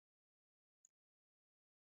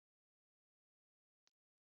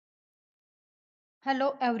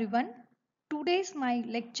Hello everyone. Today's my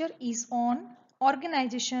lecture is on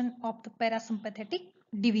organization of the parasympathetic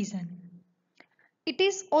division. It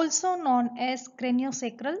is also known as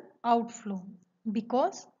craniosacral outflow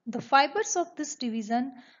because the fibers of this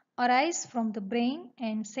division arise from the brain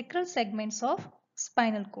and sacral segments of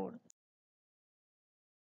spinal cord.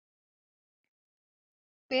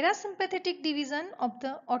 Parasympathetic division of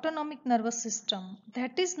the autonomic nervous system,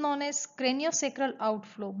 that is known as craniosacral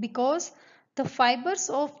outflow because the fibers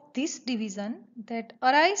of this division that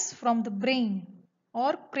arise from the brain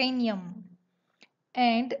or cranium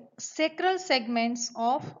and sacral segments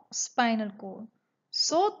of spinal cord,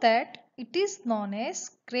 so that it is known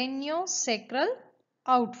as craniosacral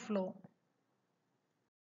outflow.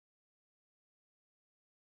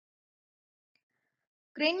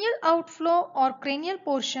 Cranial outflow or cranial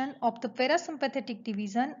portion of the parasympathetic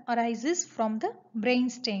division arises from the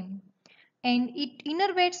brainstem and it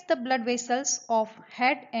innervates the blood vessels of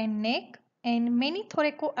head and neck and many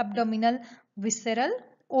thoraco-abdominal visceral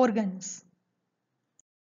organs.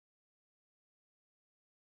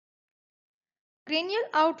 Cranial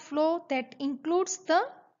outflow that includes the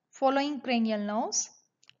following cranial nerves: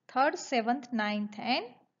 3rd, 7th, 9th and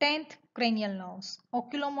 10th cranial nerves: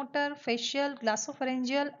 oculomotor, facial,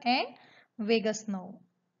 glossopharyngeal and vagus nerve.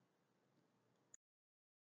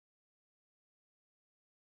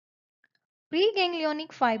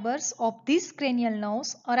 Preganglionic fibers of these cranial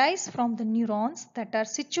nerves arise from the neurons that are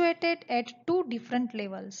situated at two different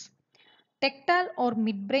levels: tactile or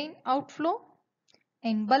midbrain outflow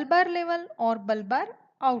and bulbar level or bulbar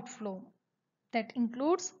outflow. That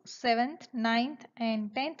includes 7th, 9th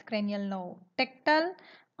and 10th cranial nerve. Tactile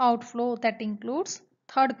outflow that includes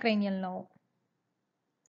 3rd cranial nerve.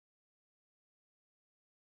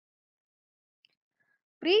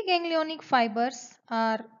 Preganglionic fibers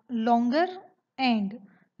are longer and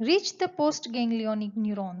reach the postganglionic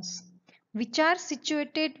neurons, which are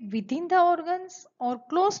situated within the organs or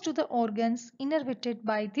close to the organs innervated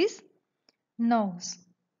by these nerves.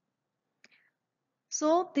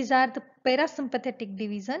 So these are the parasympathetic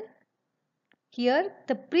division. Here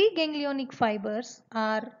the preganglionic fibers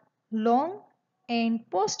are long and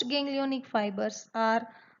postganglionic fibers are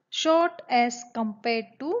short as compared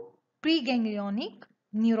to preganglionic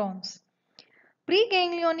neurons.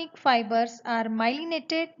 Preganglionic fibers are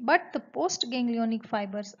myelinated but the postganglionic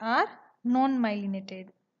fibers are non-myelinated.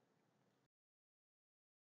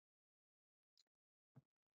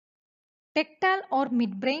 Tactile or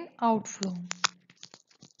midbrain outflow.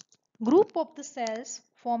 Group of the cells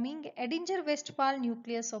forming Edinger-Westphal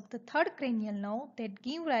nucleus of the 3rd cranial nerve that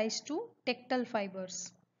give rise to tactile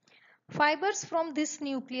fibers. Fibers from this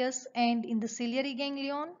nucleus end in the ciliary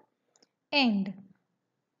ganglion and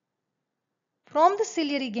from the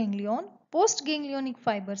ciliary ganglion postganglionic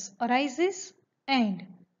fibers arises and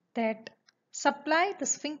that supply the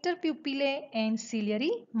sphincter pupillae and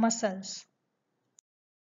ciliary muscles.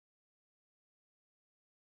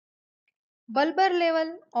 Bulbar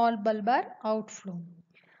level or bulbar outflow.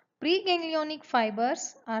 Preganglionic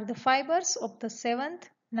fibers are the fibers of the 7th,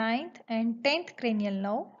 9th and 10th cranial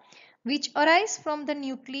nerve which arise from the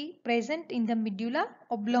nuclei present in the medulla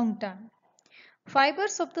oblongata.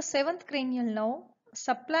 Fibers of the 7th cranial nerve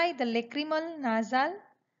supply the lacrimal, nasal,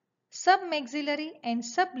 submaxillary and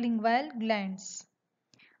sublingual glands.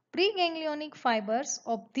 Preganglionic fibers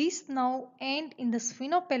of these nerve end in the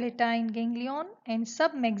sphenopalatine ganglion and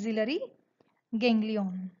submaxillary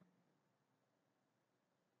ganglion.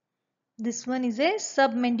 This one is a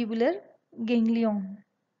submandibular ganglion.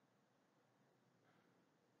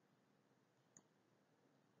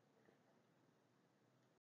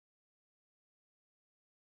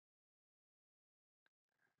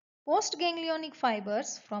 Postganglionic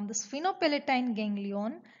fibers from the sphenopalatine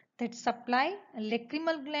ganglion that supply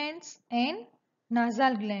lacrimal glands and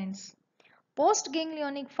nasal glands.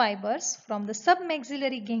 Postganglionic fibers from the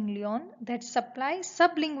submaxillary ganglion that supply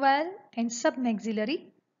sublingual and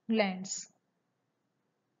submaxillary glands.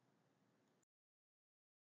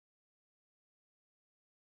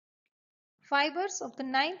 Fibers of the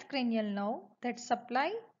 9th cranial nerve that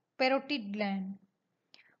supply parotid gland.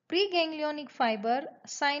 Preganglionic fiber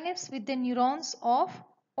synapse with the neurons of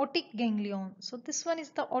otic ganglion. So this one is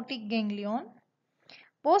the otic ganglion.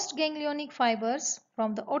 Postganglionic fibers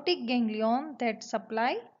from the otic ganglion that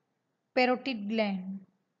supply parotid gland.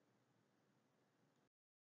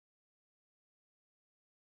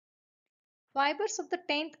 Fibers of the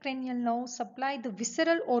 10th cranial nerve supply the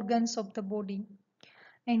visceral organs of the body.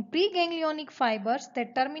 And preganglionic fibers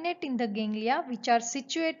that terminate in the ganglia which are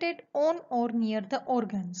situated on or near the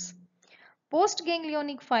organs.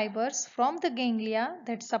 Postganglionic fibers from the ganglia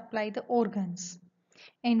that supply the organs.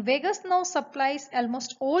 And vagus nerve supplies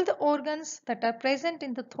almost all the organs that are present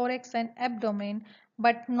in the thorax and abdomen,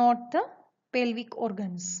 but not the pelvic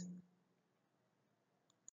organs.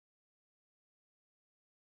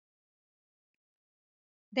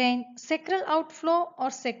 Then sacral outflow or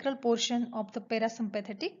sacral portion of the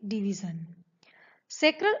parasympathetic division.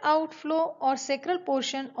 Sacral outflow or sacral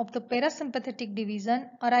portion of the parasympathetic division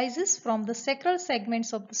arises from the sacral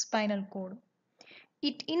segments of the spinal cord.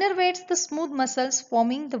 It innervates the smooth muscles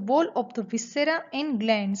forming the wall of the viscera and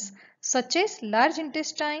glands such as large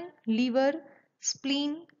intestine, liver,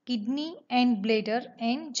 spleen, kidney and bladder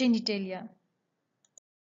and genitalia.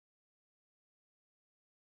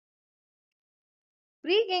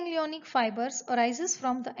 Preganglionic fibers arises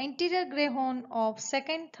from the anterior gray horn of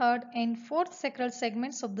second, third and fourth sacral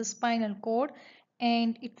segments of the spinal cord,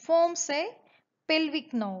 and it forms a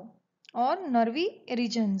pelvic nerve or nervy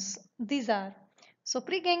regions. These are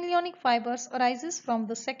preganglionic fibers arises from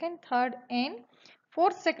the second, third and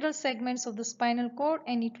fourth sacral segments of the spinal cord,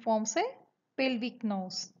 and it forms a pelvic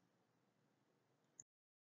nerves.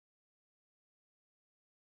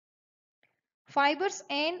 Fibers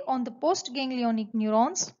end on the postganglionic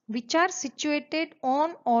neurons which are situated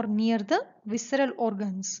on or near the visceral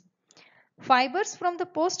organs. Fibers from the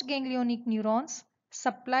postganglionic neurons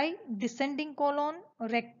supply descending colon,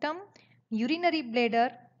 rectum, urinary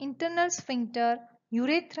bladder, internal sphincter,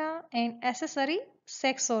 urethra and accessory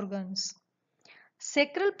sex organs.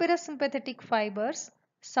 Sacral parasympathetic fibers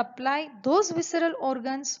supply those visceral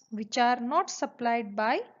organs which are not supplied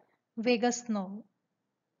by vagus nerve.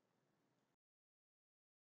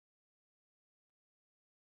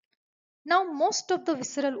 Now most of the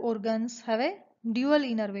visceral organs have a dual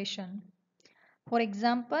innervation. For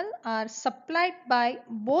example, are supplied by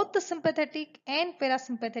both the sympathetic and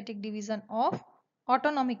parasympathetic division of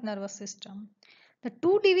autonomic nervous system. The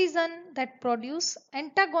two divisions that produce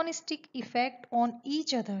antagonistic effect on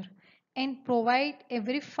each other and provide a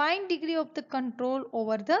very fine degree of the control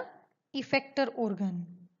over the effector organ.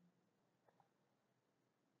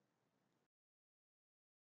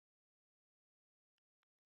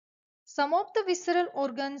 Some of the visceral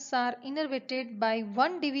organs are innervated by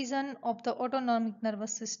one division of the autonomic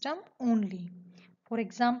nervous system only. For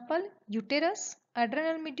example, uterus,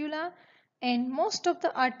 adrenal medulla and most of the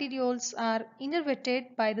arterioles are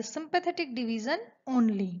innervated by the sympathetic division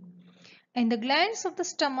only. And the glands of the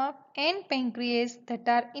stomach and pancreas that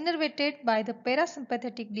are innervated by the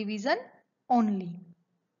parasympathetic division only.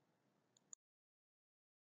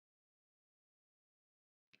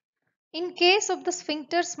 In case of the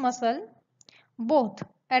sphincter's muscle, both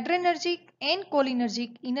adrenergic and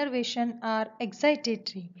cholinergic innervation are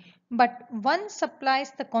excitatory, but one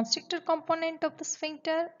supplies the constrictor component of the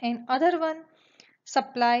sphincter and other one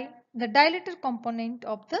supply the dilator component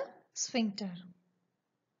of the sphincter.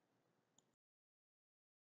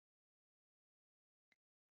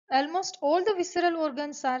 Almost all the visceral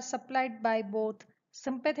organs are supplied by both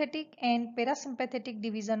sympathetic and parasympathetic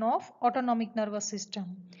division of autonomic nervous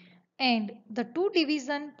system, and the two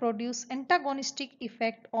divisions produce antagonistic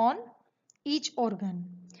effect on each organ.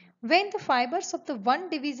 When the fibers of the one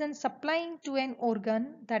division supplying to an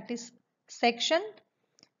organ that is sectioned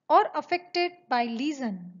or affected by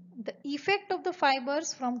lesion, the effect of the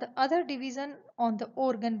fibers from the other division on the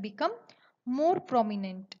organ become more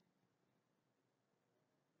prominent.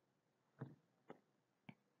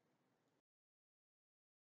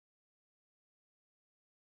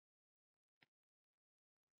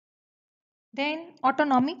 Then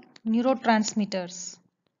autonomic neurotransmitters,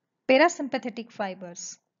 parasympathetic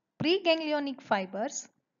fibers, preganglionic fibers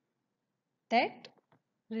that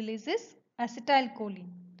releases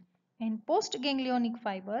acetylcholine and postganglionic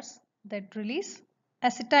fibers that release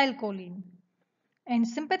acetylcholine, and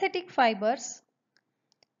sympathetic fibers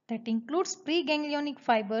that includes preganglionic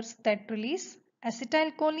fibers that release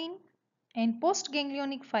acetylcholine and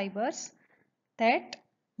postganglionic fibers that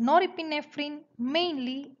norepinephrine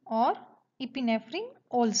mainly or epinephrine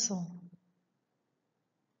also.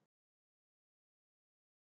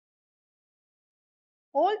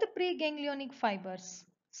 All the preganglionic fibers,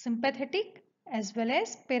 sympathetic as well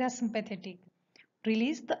as parasympathetic,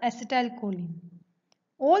 release the acetylcholine.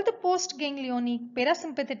 All the postganglionic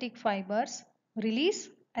parasympathetic fibers release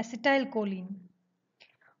acetylcholine.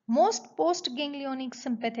 Most postganglionic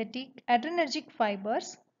sympathetic adrenergic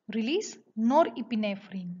fibers release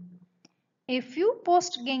norepinephrine. A few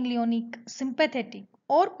postganglionic sympathetic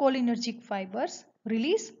or cholinergic fibers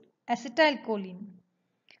release acetylcholine.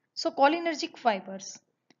 So cholinergic fibers.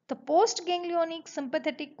 The postganglionic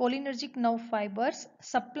sympathetic cholinergic nerve fibers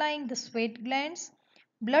supplying the sweat glands,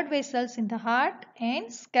 blood vessels in the heart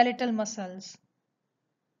and skeletal muscles.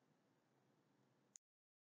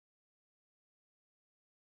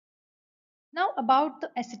 Now about the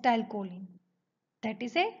acetylcholine. That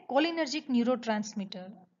is a cholinergic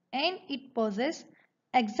neurotransmitter and it possesses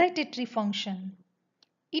excitatory function.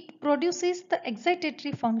 It produces the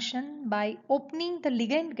excitatory function by opening the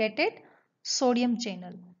ligand-gated sodium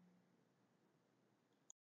channel.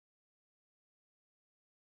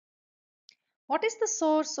 What is the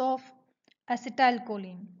source of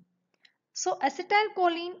acetylcholine? So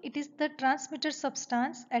acetylcholine, it is the transmitter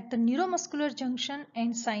substance at the neuromuscular junction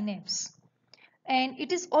and synapse. And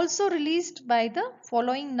it is also released by the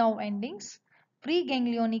following nerve endings: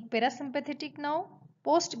 preganglionic parasympathetic nerve,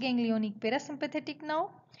 postganglionic parasympathetic nerve,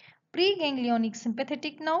 preganglionic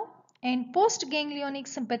sympathetic nerve, and postganglionic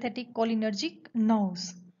sympathetic cholinergic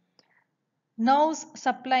nerves. Nerves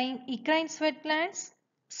supplying eccrine sweat glands,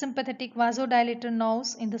 sympathetic vasodilator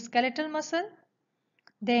nerves in the skeletal muscle,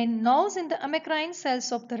 then nerves in the amacrine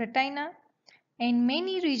cells of the retina, and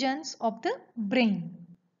many regions of the brain.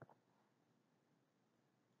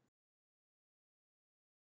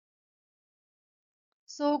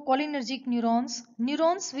 So cholinergic neurons,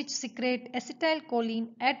 neurons which secrete acetylcholine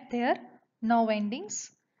at their nerve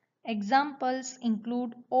endings. Examples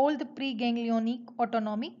include all the preganglionic,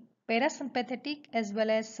 autonomic, parasympathetic as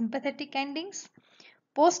well as sympathetic endings,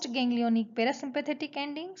 postganglionic parasympathetic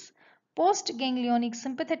endings, postganglionic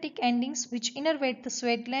sympathetic endings which innervate the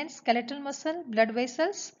sweat glands, skeletal muscle, blood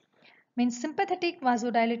vessels, means sympathetic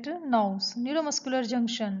vasodilator nerves, neuromuscular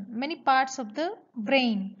junction, many parts of the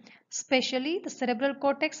brain, especially the cerebral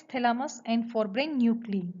cortex, thalamus and forebrain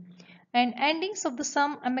nuclei, and endings of the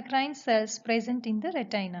some amacrine cells present in the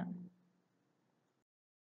retina.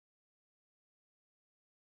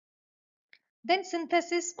 Then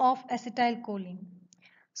synthesis of acetylcholine.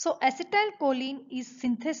 So acetylcholine is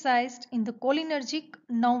synthesized in the cholinergic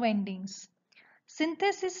nerve endings.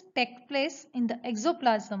 Synthesis takes place in the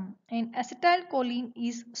exoplasm and acetylcholine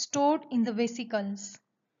is stored in the vesicles.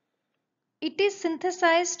 It is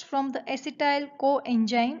synthesized from the acetyl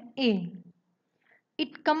coenzyme A.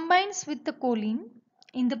 It combines with the choline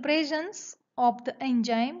in the presence of the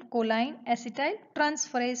enzyme choline acetyl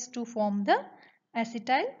transferase to form the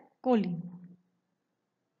acetylcholine.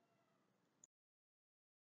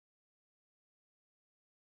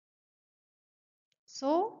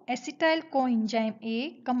 So acetyl coenzyme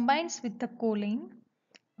A combines with the choline.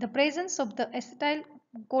 The presence of the acetyl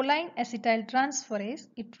choline acetyl transferase,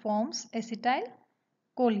 it forms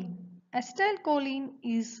acetylcholine. Acetylcholine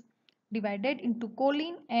is divided into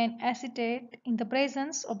choline and acetate in the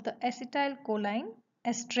presence of the acetylcholine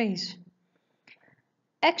esterase.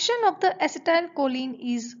 Action of the acetylcholine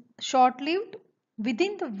is short-lived.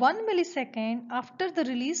 Within the 1 millisecond after the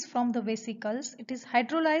release from the vesicles, it is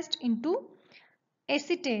hydrolyzed into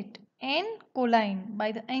acetate and choline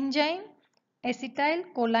by the enzyme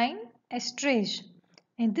acetylcholine esterase,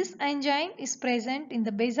 and this enzyme is present in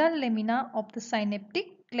the basal lamina of the synaptic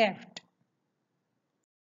cleft.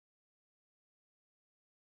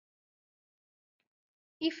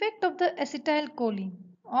 Effect of the acetylcholine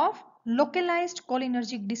of localized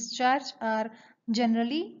cholinergic discharge are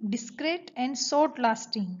generally discrete and short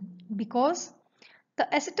lasting because the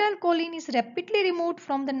acetylcholine is rapidly removed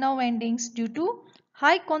from the nerve endings due to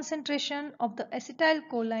high concentration of the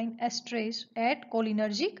acetylcholine esterase at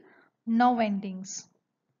cholinergic nerve endings.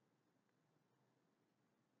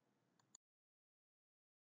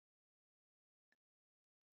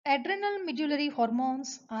 Adrenal medullary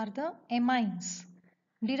hormones are the amines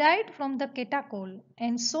derived from the catechol,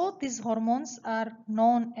 and so these hormones are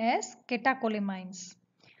known as catecholamines.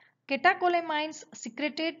 Catecholamines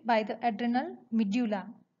secreted by the adrenal medulla.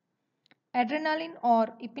 Adrenaline or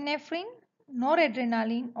epinephrine,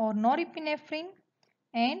 noradrenaline or norepinephrine,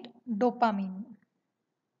 and dopamine.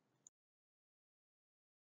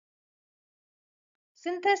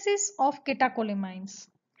 Synthesis of catecholamines.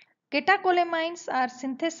 Catecholamines are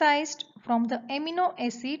synthesized from the amino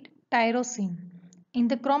acid tyrosine in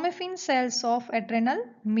the chromaffin cells of adrenal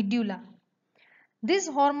medulla. These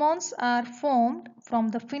hormones are formed from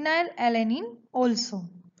the phenylalanine also,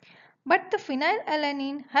 but the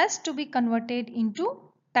phenylalanine has to be converted into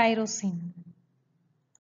tyrosine.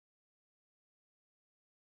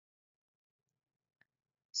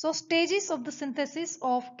 So stages of the synthesis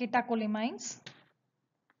of catecholamines.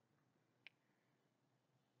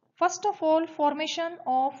 First of all, formation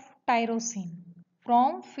of tyrosine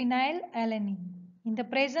from phenylalanine in the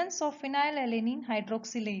presence of phenylalanine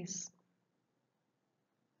hydroxylase.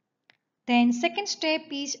 Then second step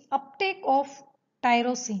is uptake of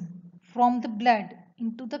tyrosine from the blood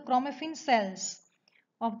into the chromaffin cells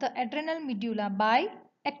of the adrenal medulla by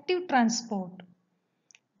active transport.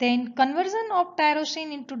 Then conversion of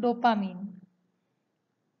tyrosine into dopamine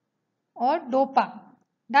or DOPA,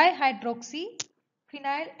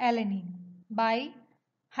 dihydroxyphenylalanine, by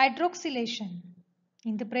hydroxylation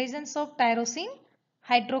in the presence of tyrosine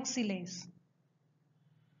hydroxylase.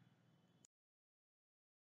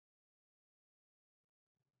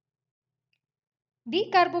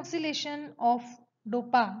 Decarboxylation of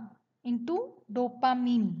DOPA into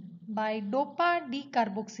dopamine by DOPA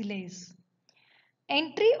decarboxylase.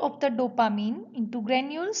 Entry of the dopamine into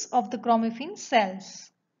granules of the chromaffin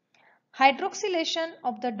cells. Hydroxylation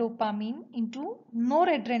of the dopamine into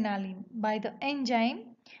noradrenaline by the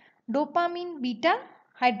enzyme dopamine beta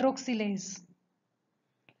hydroxylase.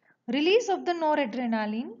 Release of the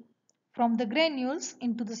noradrenaline from the granules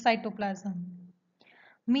into the cytoplasm.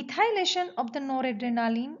 Methylation of the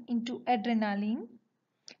noradrenaline into adrenaline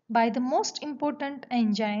by the most important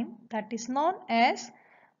enzyme, that is known as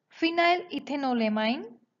phenylethanolamine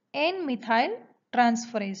N-methyl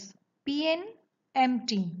transferase,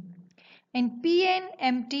 PNMT, and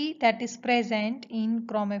PNMT that is present in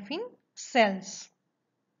chromaffin cells.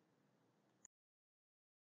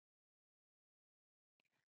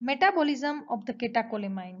 Metabolism of the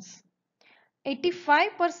catecholamines.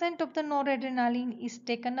 85% of the noradrenaline is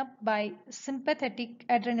taken up by sympathetic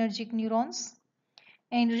adrenergic neurons,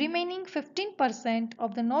 and remaining 15%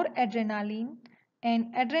 of the noradrenaline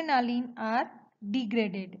and adrenaline are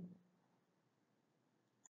degraded.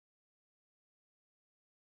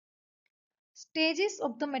 Stages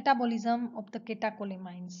of the metabolism of the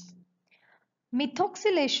catecholamines.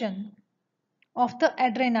 Methoxylation of the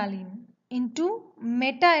adrenaline into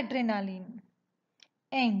meta-adrenaline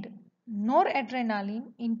and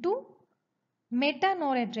noradrenaline into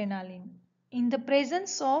meta-noradrenaline in the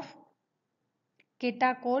presence of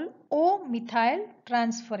catechol O-methyl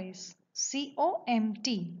transferase,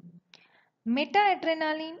 COMT.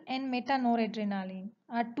 Meta-adrenaline and meta-noradrenaline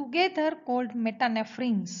are together called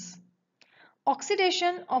metanephrines.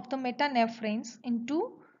 Oxidation of the metanephrines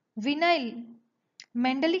into vinyl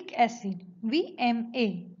mandelic acid,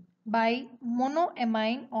 VMA, by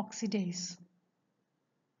monoamine oxidase.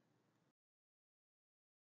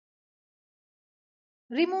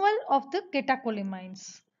 Removal of the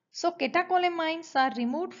catecholamines. So catecholamines are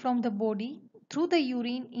removed from the body through the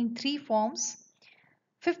urine in three forms: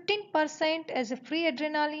 15% as a free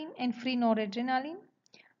adrenaline and free noradrenaline,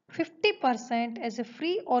 50% as a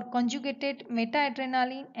free or conjugated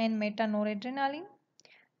meta-adrenaline and meta-noradrenaline,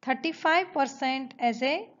 35% as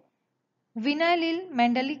a vinyl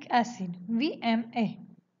mandelic acid, VMA.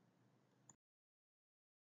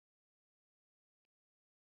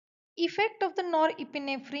 Effect of the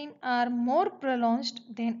norepinephrine are more pronounced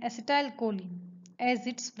than acetylcholine as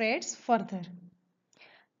it spreads further.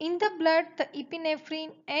 In the blood, the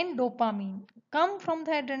epinephrine and dopamine come from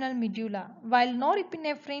the adrenal medulla, while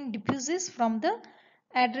norepinephrine diffuses from the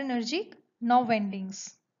adrenergic nerve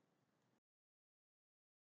endings.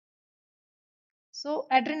 So,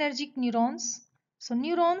 adrenergic neurons. So,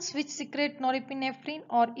 neurons which secrete norepinephrine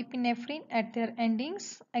or epinephrine at their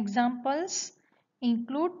endings. Examples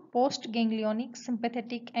include postganglionic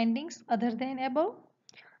sympathetic endings other than above: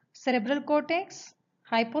 cerebral cortex,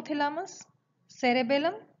 hypothalamus,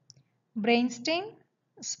 cerebellum, brainstem,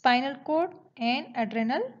 spinal cord, and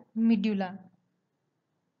adrenal medulla.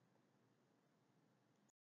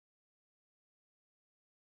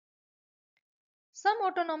 Some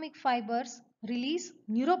autonomic fibers release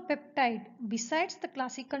neuropeptide besides the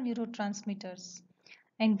classical neurotransmitters,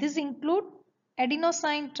 and these include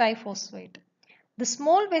adenosine triphosphate. The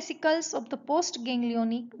small vesicles of the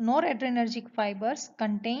postganglionic noradrenergic fibers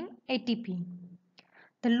contain ATP.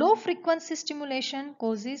 The low frequency stimulation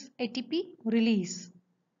causes ATP release.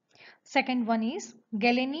 Second one is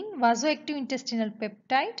galenin vasoactive intestinal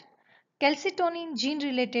peptide, calcitonin gene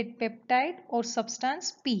related peptide or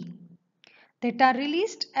substance P, that are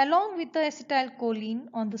released along with the acetylcholine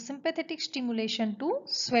on the sympathetic stimulation to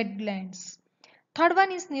sweat glands. Third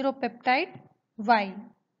one is neuropeptide Y.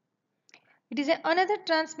 It is another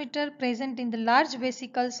transmitter present in the large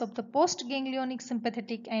vesicles of the postganglionic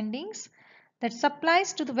sympathetic endings that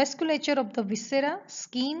supplies to the vasculature of the viscera,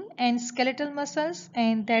 skin and skeletal muscles,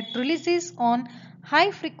 and that releases on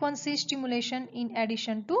high frequency stimulation in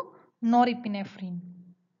addition to norepinephrine.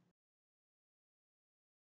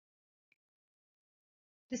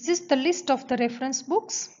 This is the list of the reference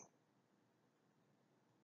books.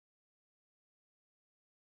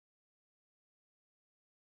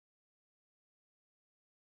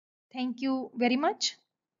 Thank you very much.